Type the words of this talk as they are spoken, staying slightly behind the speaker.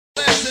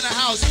in the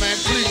house, man.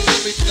 Please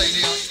let me play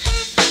the.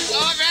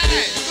 All right,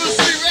 good to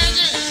see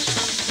Reggie.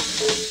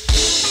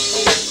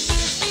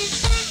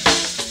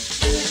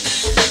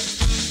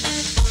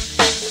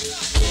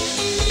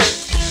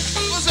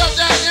 What's up,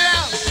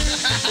 Danielle?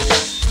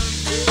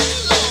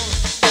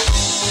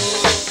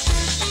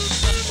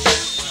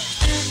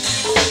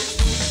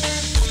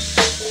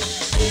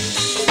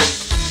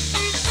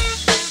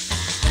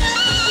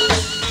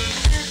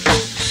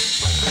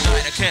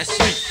 Night I can't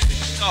sleep.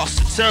 Toss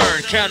and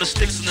turn,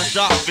 candlesticks in the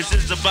dark,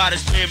 visions of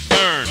bodies being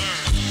burned.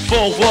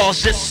 Four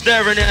walls just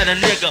staring at a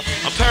nigga.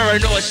 I'm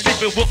paranoid,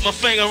 sleeping with my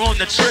finger on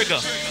the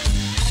trigger.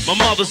 My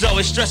mother's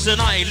always stressing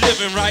I ain't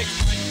living right,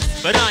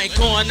 but I ain't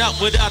going out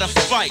without a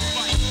fight.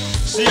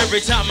 See, every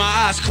time my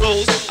eyes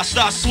close, I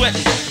start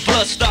sweating, the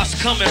blood starts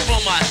coming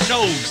from my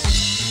nose.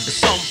 And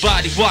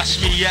somebody watch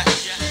me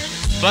act,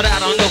 but I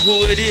don't know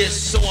who it is,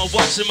 so I'm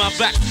watching my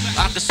back.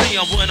 I can see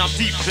him when I'm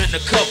deep in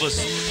the covers.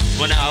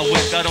 When I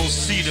wake, I don't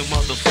see the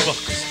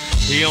motherfuckers.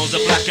 He owns a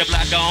black and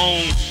black I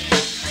own,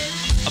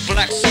 a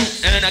black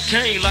suit and a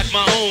cane like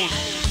my own.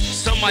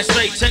 Some might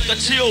say take a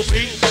chill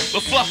beat,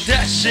 but fuck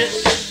that shit.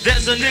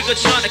 There's a nigga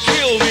trying to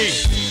kill me.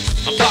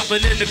 I'm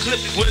popping in the clip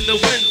when the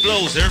wind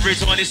blows. Every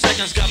 20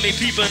 seconds got me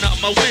peeping out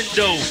my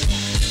window.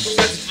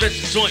 Rent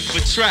the joint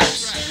for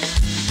traps.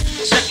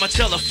 Check my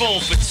telephone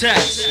for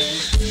taps.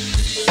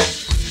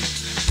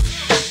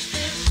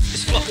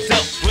 It's fucked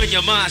up when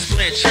your mind's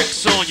playing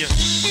tricks on you.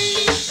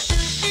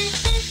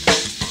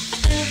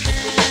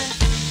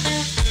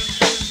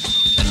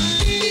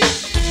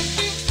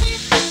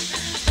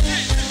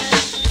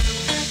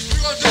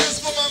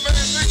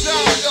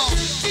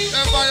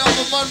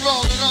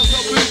 Monroe and also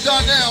we've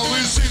done now.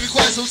 We've seen it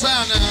quite some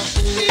time now.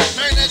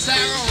 Bring that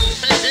Tyrone.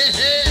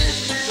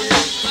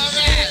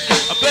 Alright.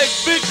 I make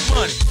big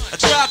money, I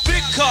drive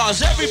big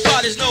cars,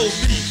 everybody knows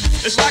me.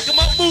 It's like I'm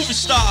a movie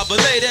star, but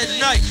late at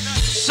night,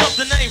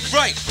 something ain't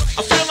right.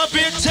 I feel I'm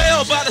being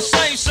tailed by the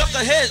same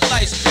sucker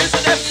headlights. Is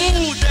it that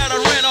fool that I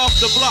ran off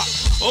the block?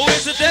 Or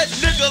is it that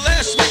nigga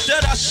last week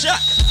that I shot?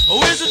 Or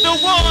is it the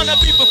one I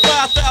beat for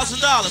 $5,000?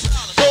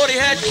 Thought he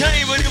had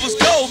cane, but it was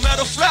gold,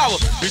 metal flower.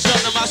 Reached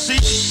under my seat,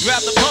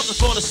 grabbed the pumpkin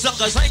for the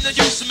suckers. Ain't no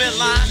use in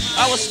line,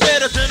 I was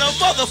better than a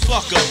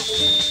motherfucker.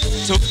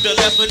 Took the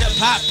left in the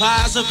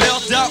Popeyes and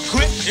belt out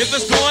quick. If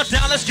it's going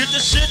down, let's get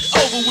the shit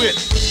over with.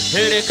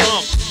 Here they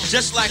come,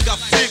 just like I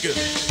figured.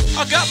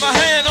 I got my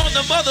hand on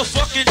the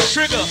motherfucking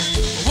trigger.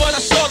 What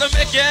I saw to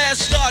make your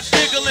ass start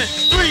giggling.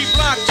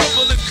 3-block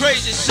crippling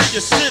crazy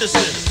senior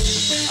citizen.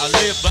 I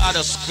live by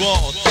the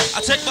squad.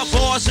 I take my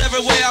boys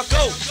everywhere I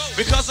go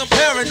because I'm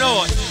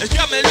paranoid. It's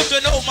got me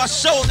looking over my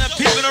shoulder and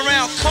peeping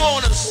around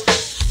corners.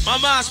 My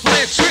mind's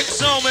playing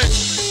tricks on me.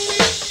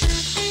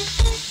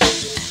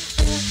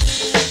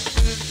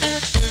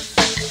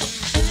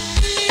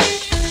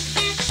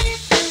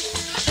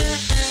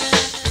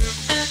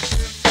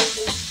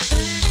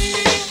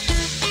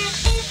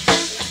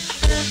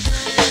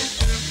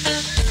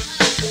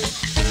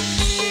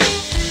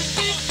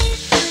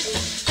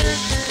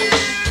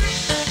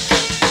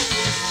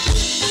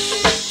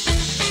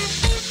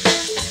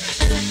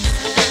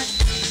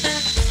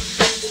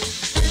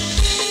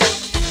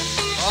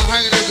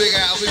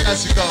 We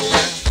got you go,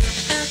 man.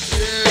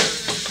 Yeah.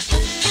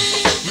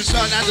 We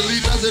try not to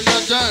leave nothing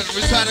undone. We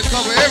try to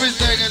cover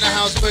everything in the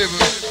house, baby.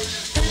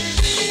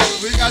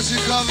 We got you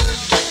covered.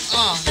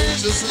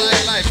 Just like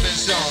life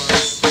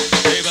insurance.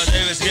 Day by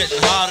day it's getting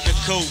harder to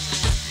cope.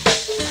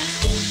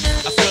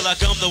 I feel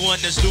like I'm the one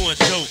that's doing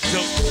dope.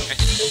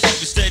 Keep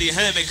a steady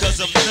hand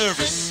because I'm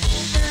nervous.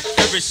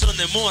 Every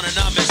Sunday morning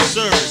I'm in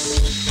service,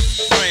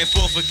 praying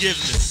for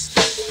forgiveness,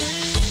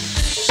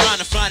 trying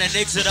to find an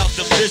exit out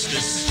the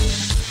business.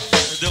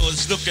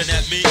 Those looking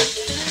at me,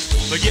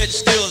 but yet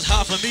still it's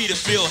hard for me to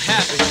feel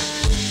happy.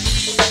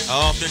 I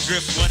often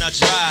drift when I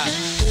drive,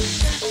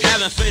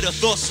 having fatal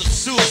thoughts of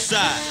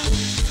suicide.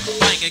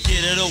 I can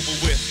get it over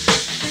with,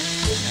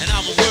 and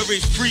I'm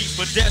worry-free,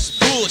 but that's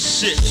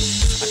bullshit.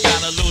 I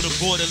got a little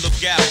boy to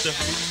look after,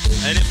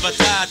 and if I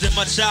died, then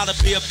my child would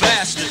be a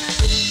bastard.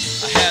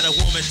 I had a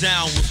woman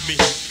down with me,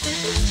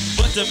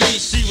 but to me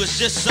she was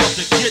just out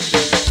to get me.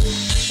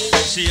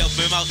 She helped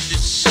him out in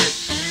this shit,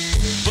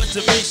 but to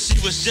me, she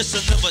was just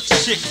another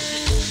chick.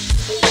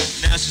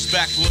 Now she's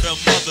back with her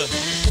mother.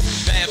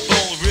 Bad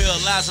bone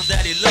realizing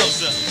that he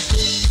loves her.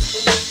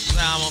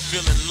 Now I'm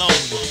feeling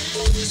lonely.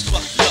 It's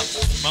fucked up.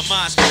 My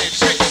mind's playing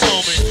tricks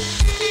on me.